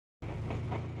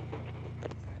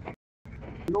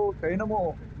Hello dynamo.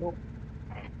 Hello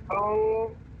hello.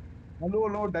 Hello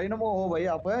hello dynamo हो भाई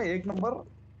आप है एक नंबर।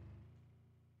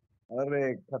 अरे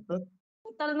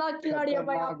खतरनाक खिलाड़ी है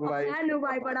भाई, खतरनाक आपका भाई। फैन हूँ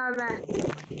भाई, बड़ा मैं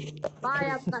भाई।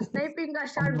 आपका स्नाइपिंग का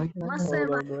शॉट मस्त है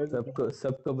भाई। सबको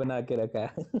सबको बना के रखा है।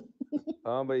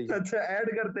 हाँ भाई, अच्छा ऐड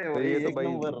करते हैं तो भाई ये तो एक भाई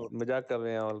नंबर। मजाक कर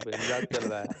रहे हैं, हॉल पे मजाक चल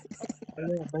रहा है।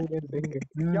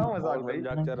 क्या मजाक हॉल पे भाई।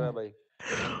 मजाक चल रहा है भाई।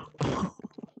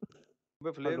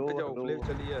 अबे फ्लैग हेलो पे जाओ, हेलो। फ्लैग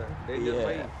चलिए। डेंजर ये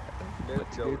भाई, फ्लैग पे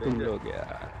जाओ, तुम डेंजर। लोग यार।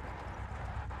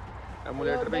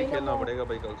 एमुलेटर पे ही खेलना डायनामो। पड़ेगा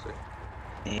भाई कल से।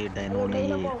 ये हेलो डायनामो नहीं है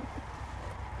डायनामो।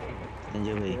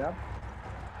 संजय भाई, यार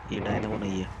ये डायनामो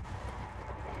नहीं है।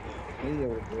 नहीं है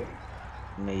वो तो।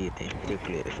 नहीं थे देख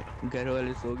ले रहे। घर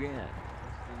वाले सो गए हैं।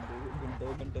 दो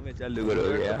घंटों में चालू करोगे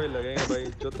एमुलेटर यार। पे लगेंगे भाई,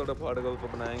 जो थोड़ा फाड़ कर उसको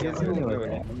बनाएंगे कैसे हो एमुलेटर पे गया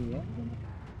भाई। भाई नहीं है।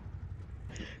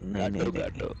 नहीं नहीं काटो नहीं नहीं।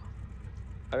 काटो।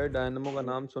 अरे डायनमो का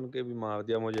नाम सुन के भी मार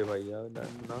दिया मुझे भाई यार,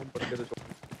 नाम पढ़ के तो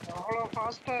அவ்வளோ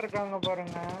ஃபாஸ்டா இருக்காங்க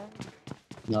பாருங்க।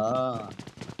 हाँ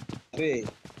अरे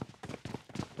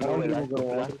राउंड रिमूव करो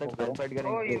राउंड रिमूव करो।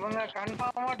 ஓ இவங்க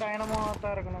கன்ஃபார்மா டைனமோவா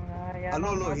தான் இருக்கணுங்க, हेलो ஏன்னா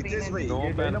हेलो हितेश பாத்தீங்கன்னா भाई नो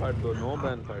ये ban dynamo. Fight bro, no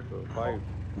ban fight bro, fight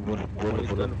बोलो बोलो ओनली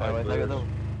बोलो। गन फाइट वैसा ब्रो। तो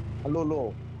हेलो लो।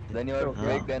 धन्यवाद हाँ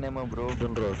फेक डायनेमो ब्रो।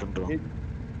 सुन रहा हूँ सुन रहा ये हूँ।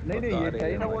 नहीं नहीं बता ये रहे हैं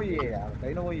डायनामो भाई। ही है यार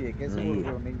डायनामो ही है कैसे नहीं बोल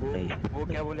रहे हो नहीं। वो नहीं वो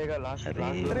क्या बोलेगा लास्ट अरे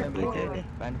लास्ट जोन अरे में क्यों बैठे नहीं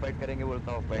फैन फाइट करेंगे बोलता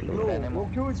हूँ फाइट हेलो। डायनेमो। वो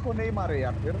क्यों इसको नहीं मारे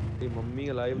यार फिर। ये मम्मी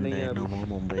का लाइव नहीं है अभी। डायनामो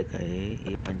मुंबई का है,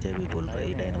 ये पंजाबी बोल रहा है, लाइव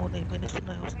ये नहीं है। डायनामो नहीं, मैंने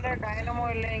सुना है இல்ல उसका। டைனமோ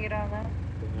இல்லைங்கிறாங்க।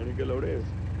 कहानी के लौड़े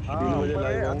हाँ 3 बजे नहीं पर है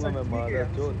लाइव अच्छा आऊंगा मैं, ठीक है मादा यार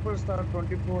चोद। सुपरस्टार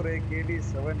 24 है केडी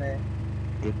 7 है।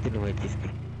 देखते नहीं भाई जिसकी,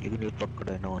 लेकिन ये पक्का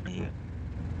डायनामो नहीं है।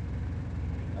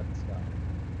 अच्छा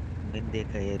मैंने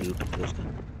देखा है यार यूट्यूब पे उसका।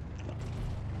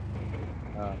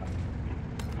 हाँ हाँ हाँ।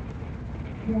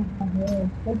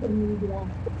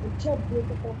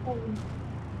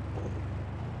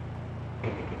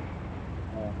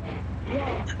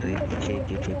 अरे फेक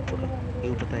है फेक पूरा।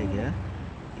 क्यों पता है क्या,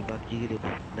 ये बाकी की देखो,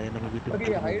 डायनामो की टीम पर ये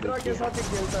पूरी मुंबई हाइड्रा की के है। साथ ही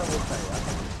खेलता है बोलता है यार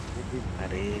ये टीम।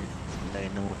 अरे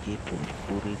डायनामो की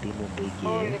पूरी टीम मुंबई की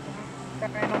ஓ है। இது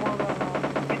டைனமோ தானா?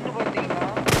 பின்னு பாத்தீங்களா?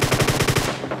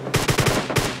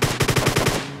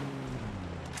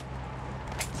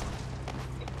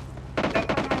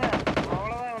 செத்தானுங்க,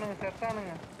 அவ்வளவுதான், இவனுங்க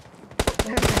செத்தானுங்க.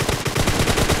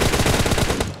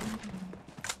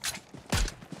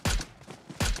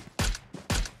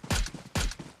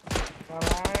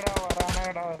 வரானுங்கடா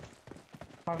வரானுங்கடா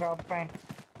மக அப்பன்.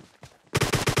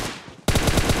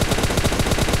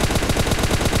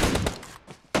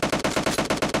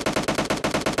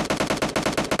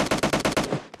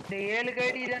 இந்த 7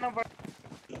 கைடி தானே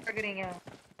பாக்குறீங்க?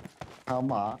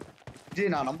 ஆமா ஜி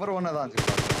நான் நம்பர் 1 தான் ஜி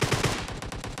பாக்குறேன்।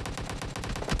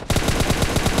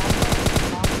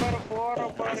 நம்பர் 4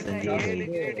 பாருங்க, संजय भाई 7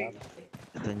 கேடி।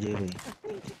 संजय भाई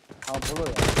हाँ बोलो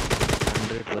यार।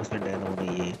 100% डायनामो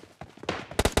नहीं है।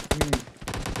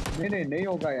 नहीं नहीं नहीं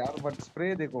होगा यार बट स्प्रे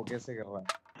देखो कैसे कर रहा है।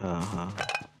 हाँ हाँ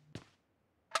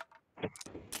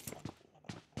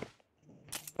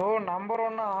ஓ நம்பர்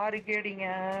 1 6 கேடிங்க.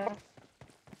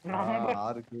 हाँ நம்பர்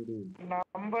आर केडी।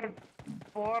 நம்பர்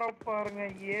 4 பாருங்க,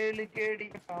 7 கேடி.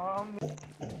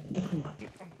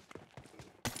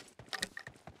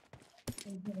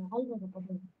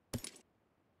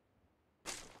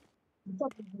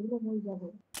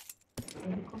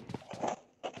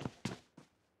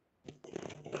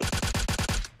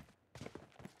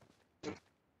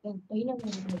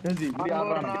 ஜி இப்படி அங்க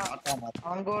ஒரு ஆடுறானுங்க காட்டா மாதிரி।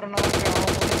 அங்க ஒரு நாக்கு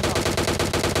அவன் முடிஞ்சான்.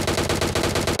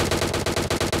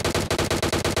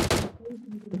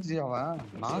 ஜி அவன்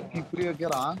நாக்கு இப்படி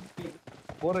வைக்கிறான்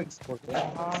 4x போட்டு।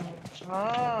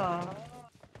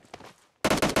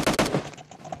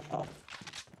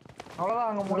 அவ்வளவுதான்,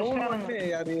 அங்க राउंड वन முடிச்சிட்டானுங்க. में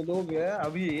यार ये लोग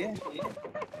अभी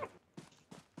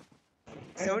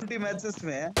 70 मैचेस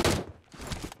में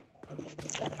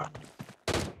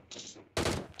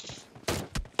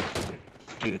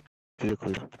देखो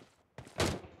यार।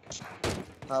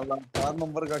 साला 4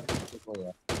 नंबर का किल देखो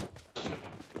यार।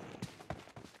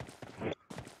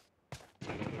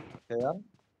 क्या यार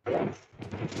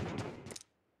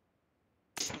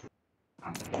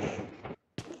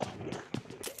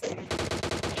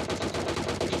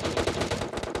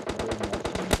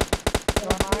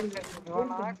अरे मैच में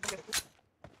இவன் நாக்கு.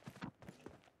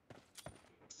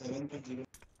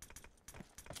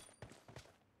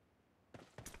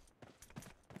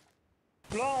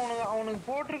 bro, அவனுக்கு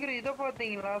போட்டிருக்கிற இதை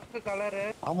பாத்தீங்களா லாஸ்ட் கலரு?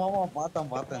 ஆமா ஆமா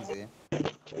பார்த்தேன் ஜி।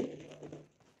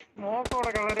 மோக்கோட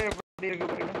கலரு எப்படி இருக்கு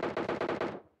பாருங்க.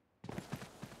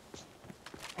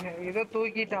 இதை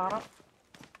தூக்கிட்டான்.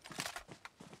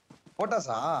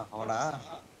 போட்டாசா அவனா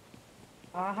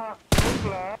ஆஹா, தூக்கல.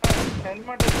 ஸ்கோப்ல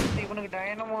ஹெல்மெட் இவனுக்கு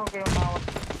டைனமோ நான்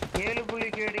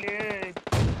 7.7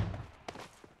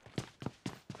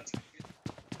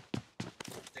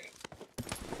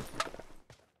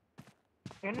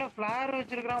 என்ன ஃபிளார்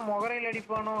வச்சிருக்கான் முகரையில்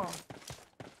அடிப்பானோ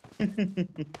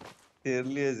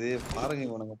தெரியலையே பாருங்க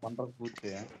இவனுங்க பண்ற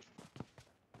கூத்து.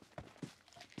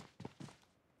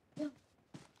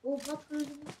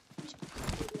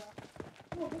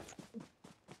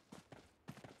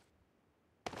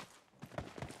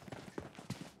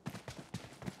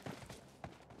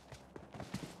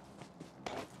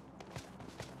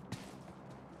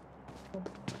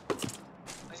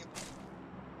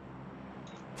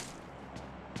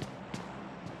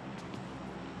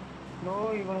 ப்ரோ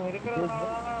இவன் இருக்கிறதுனால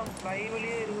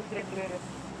லைவ்லயே 22 பேரு.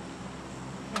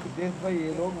 विदेश भाई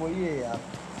ये लोग वही है यार।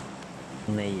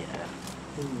 नहीं यार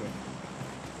सही है।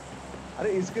 अरे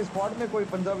इसके स्क्वाड में कोई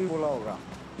पंजाबी बोला होगा।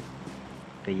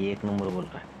 तो ये 1 नंबर बोल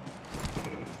रहा है।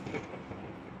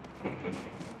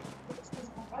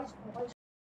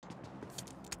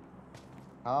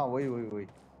 हाँ वही वही वही।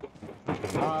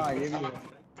 हाँ ये भी है।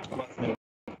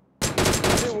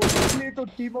 अरे वो इसलिए तो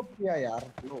टीम अप किया यार।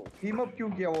 टीम अप क्यों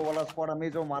किया वो वाला स्क्वाड? हमें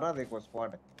जो मारा देखो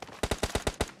स्क्वाड।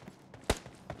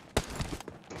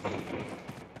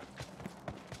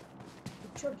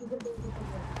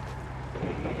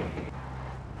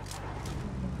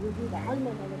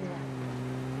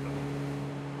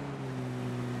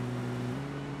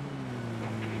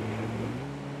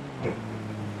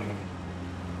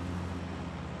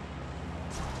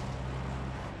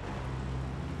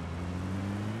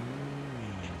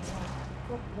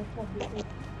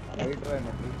 Hydra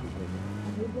Dynamo,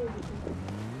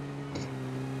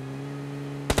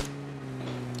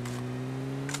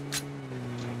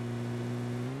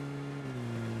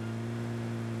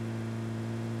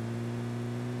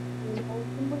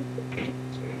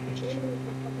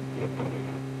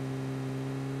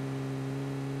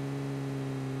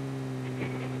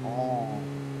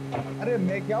 अरे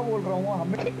मैं क्या बोल रहा हूँ,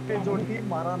 हमें जो टीम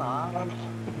मारा ना,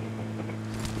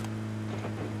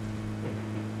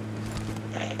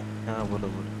 हाँ बोलो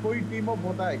बोलो। कोई टीम अप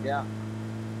होता है क्या?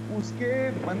 उसके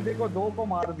बंदे को 2 को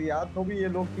मार दिया तो भी ये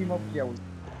लोग टीम अप किया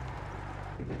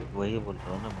वही बोल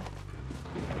रहा हूँ ना मैं।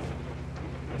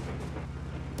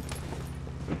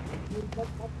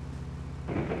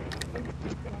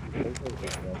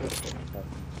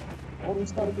 और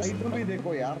उसका टाइटल भी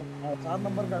देखो यार, 4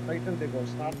 नंबर का टाइटल देखो,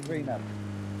 स्टार ट्रेनर।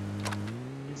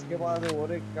 इसके बाद और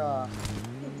एक का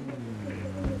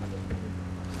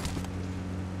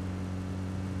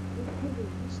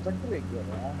स्ट्रक्चर एक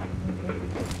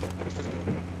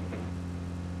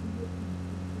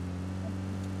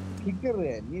கிக்கர்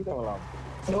நீ தவலாம்.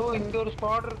 ப்ரோ இங்க ஒரு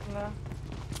ஸ்குவாட் இருக்குங்க.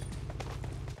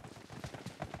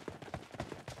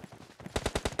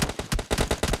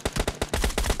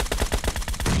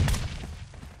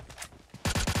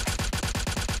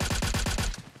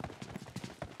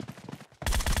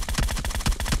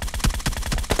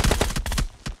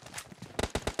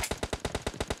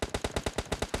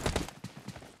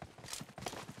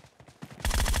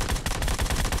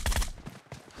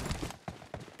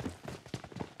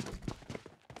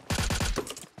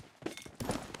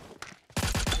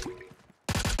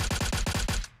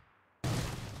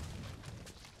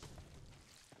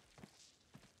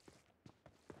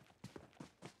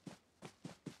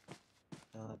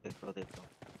 हाँ देखो देखो।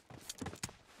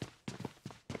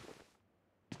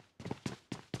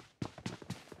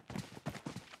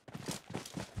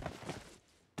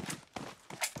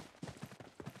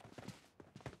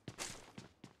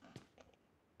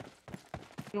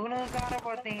 இவனுக்கு காரை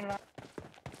பாத்தீங்களா?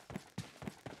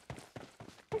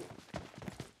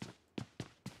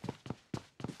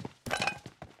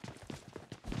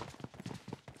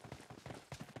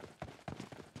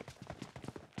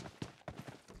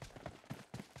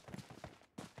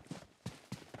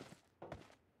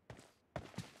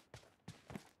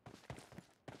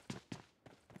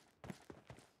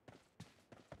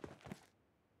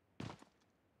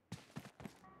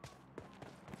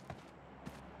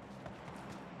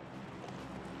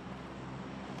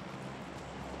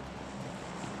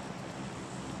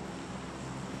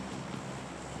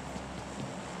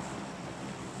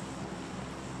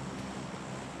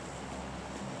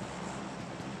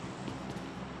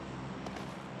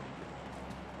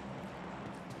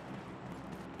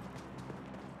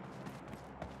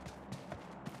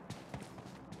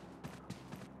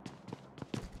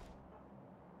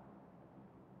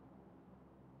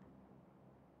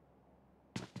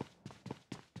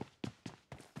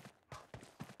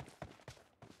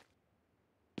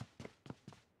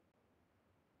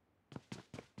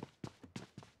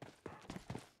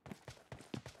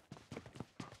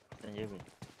 संजय भाई।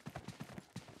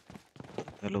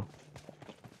 हेलो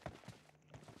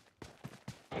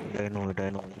डायनो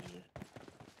डायनो ये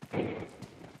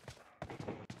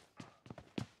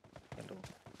hello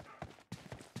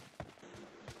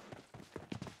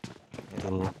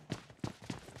hello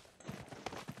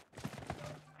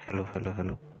hello hello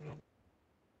hello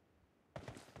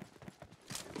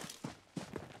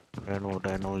dino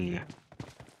dino ये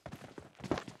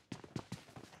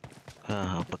हाँ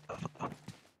हाँ पक्का पक्का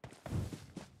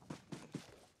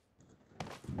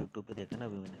यूट्यूब पे देखा ना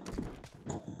अभी मैंने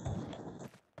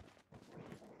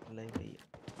लाइव है ये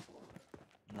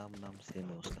नाम नाम सेम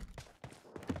है उसका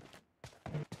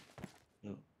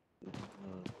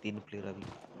 3 प्लेयर अभी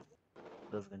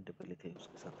 10 घंटे पहले थे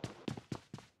उसके साथ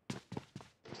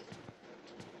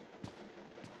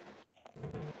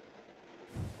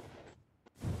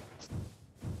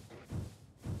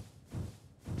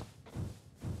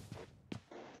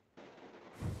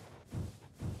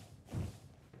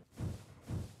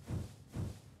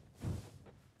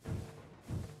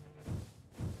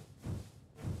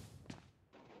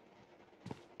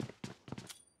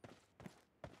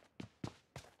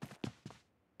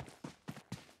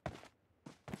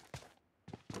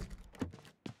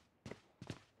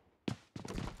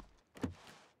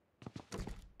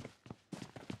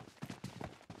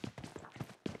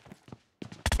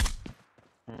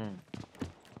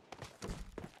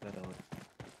बराबर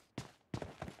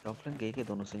ऑफलाइन गए के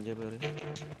दोनों संजय भाई और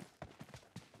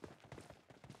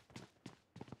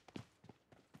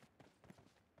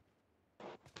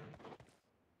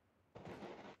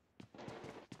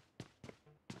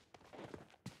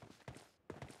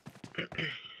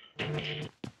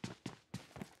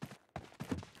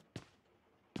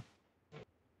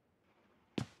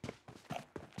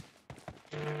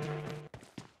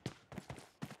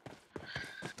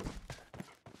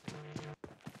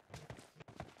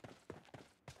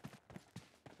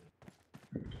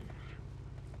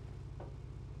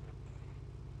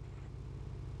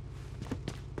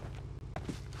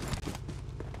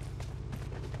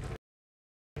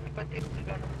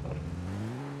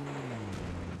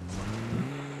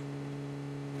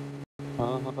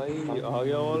हाँ हाँ भाई आ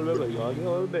गया ऑल पे भाई आ गया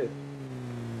ऑल पे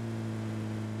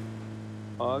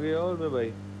आ गया ऑल पे भाई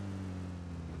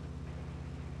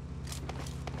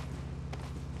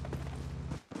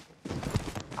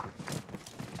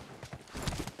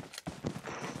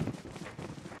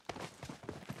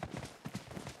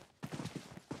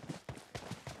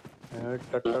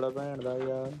टट्टड़ बैंड दा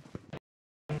यार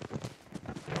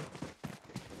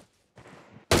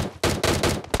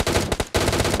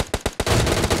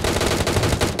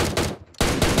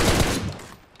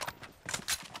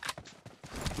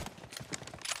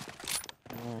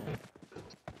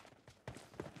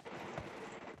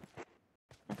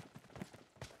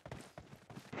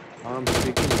I'm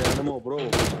speaking Dynamo, bro.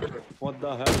 What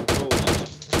the hell, bro?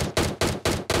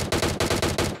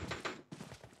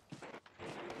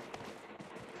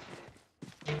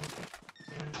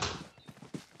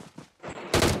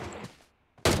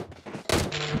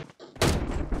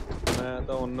 मैं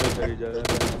तो उन्नों करी जा रहा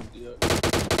था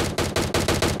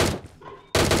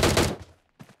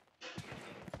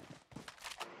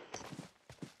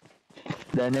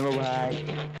डायनेमो भाई।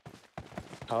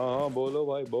 हाँ हाँ बोलो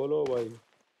भाई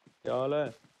क्या हाल है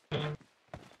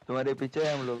तुम्हारे पीछे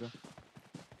है हम लोग।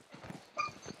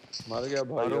 मर गया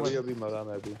भाई मारो अभी मत। अभी मरा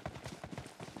मैं अभी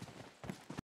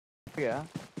क्या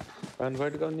पैन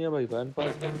फाइट करनी है भाई pan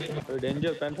fight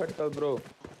danger pan fight कर ब्रो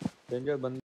डेंजर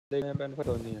बंदे हैं पैन फाइट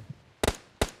करनी है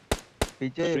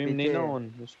पीछे स्ट्रीम नहीं पीछे ना ऑन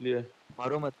इसलिए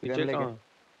मारो मत गन पीछे लेके कहाँ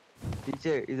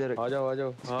पीछे इधर आ जाओ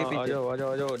हाँ इसके आ पीछे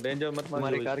जाओ डेंजर मत तुम्हारे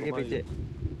मारियो कार इसको के पीछे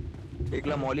मारियो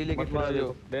एकला मौली लेके मत फिर रहा मारियो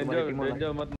देखो तुम्हारी डेंजर टीम वाला।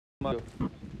 डेंजर मत मारियो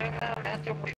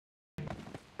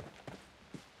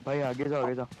भाई आगे जाओ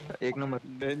एक नंबर।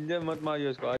 डेंजर मत मारियो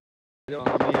इसको आ जाओ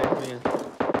हम ही हैं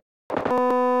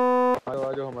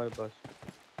आ जाओ हमारे पास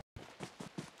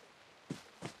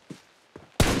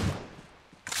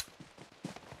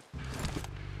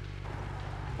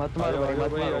मत मारो भाई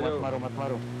मत भाई मारो आ मत जाओ मारो मत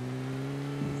मारो।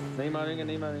 नहीं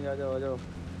मारेंगे आ जाओ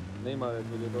नहीं मारे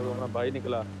तुझे तो अपना भाई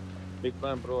निकला बिग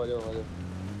फैन प्रो आ जाओ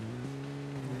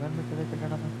घर में चले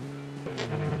चलना था।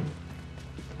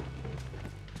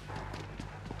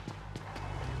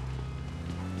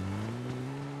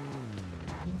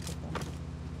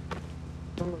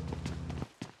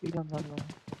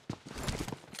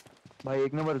 भाई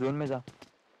एक नंबर जोन में जा।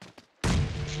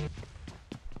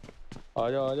 आ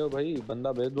जाओ भाई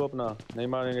बंदा भेज दो अपना नहीं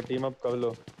मारेंगे टीम अप कर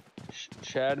लो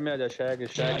शैड में आ जा शैड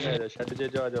में आ जा शेड जे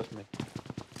जा उसमें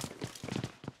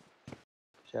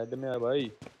शेड में आ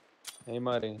भाई नहीं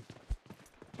मारेंगे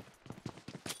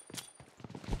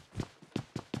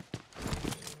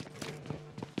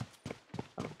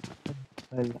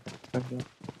नहीं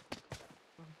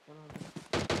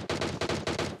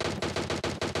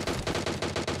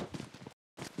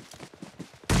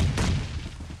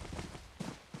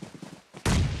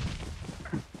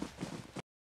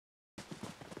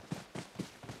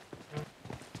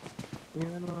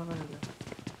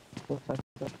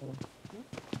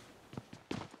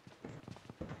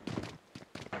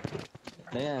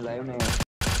है लाइव नहीं है।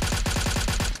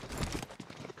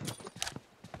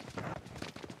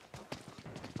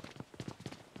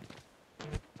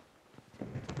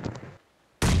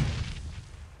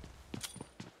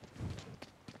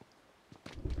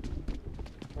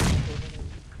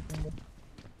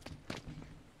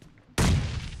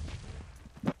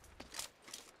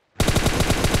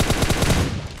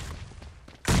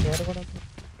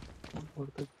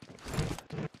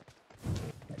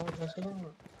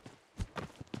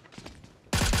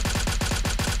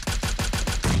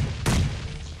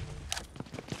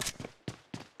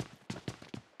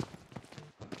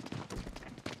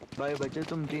 भाई बचे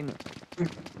तुम 3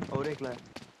 और एक लाए।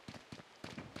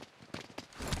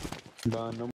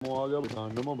 डायनमो आ गया।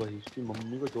 डायनमो भाई इसकी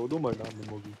मम्मी को छोड़ दूं मैं।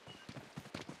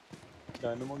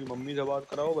 डायनमो की मम्मी से बात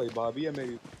कराओ भाई, भाभी है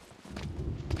मेरी।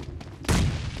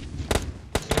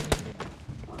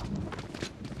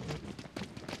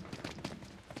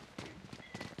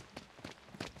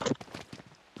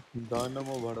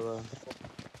 डायनमो बढ़ रहा है।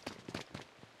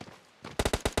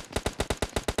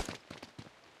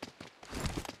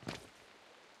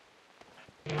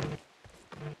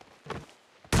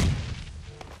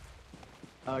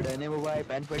 डायनेमो भाई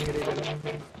पैन फाइट करेगा।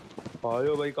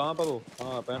 आयो भाई कहाँ पर हो?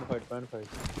 हाँ पैन फाइट।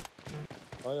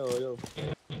 आयो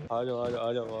आ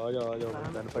जाओ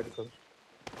पैन फाइट करो।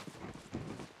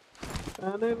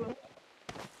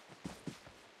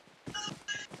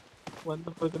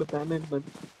 बंदा पकड़ पैन एक बंद।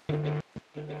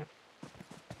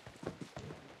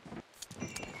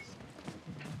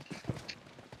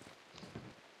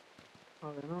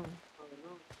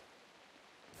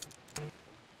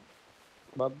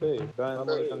 बाबे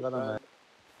डायनमो की टंगा ना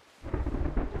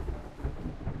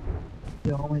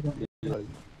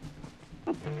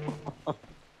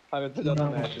अबे तो ज्यादा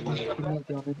मैच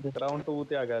राउंड तो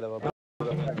उते आ गया बाबा।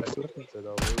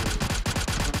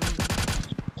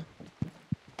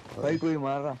 भाई कोई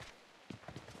मार रहा।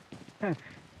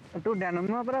 तू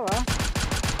डायनामो भरावा।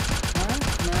 हां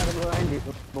मैं हिंदी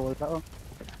बोलता हूं।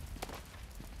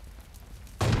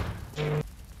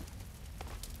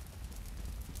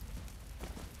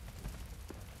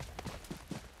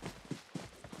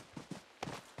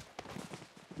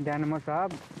 डायनामो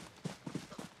साहब।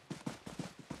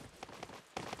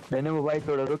 डायनेमो भाई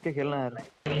थोड़ा रुक के खेलना यार।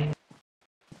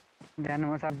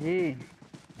 डायनामो साहब जी।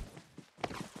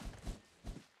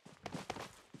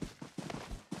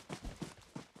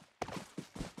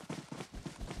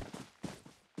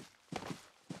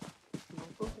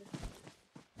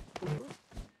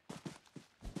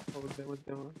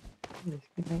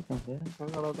 इसकी नहीं समझे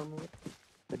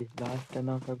पर इस लास्ट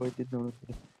ना का कोई चीज दोनों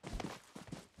से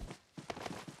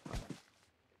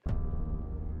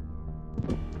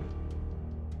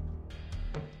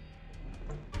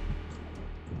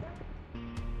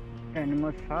डायनामो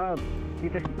साहब ये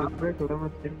तो थोड़ा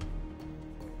मत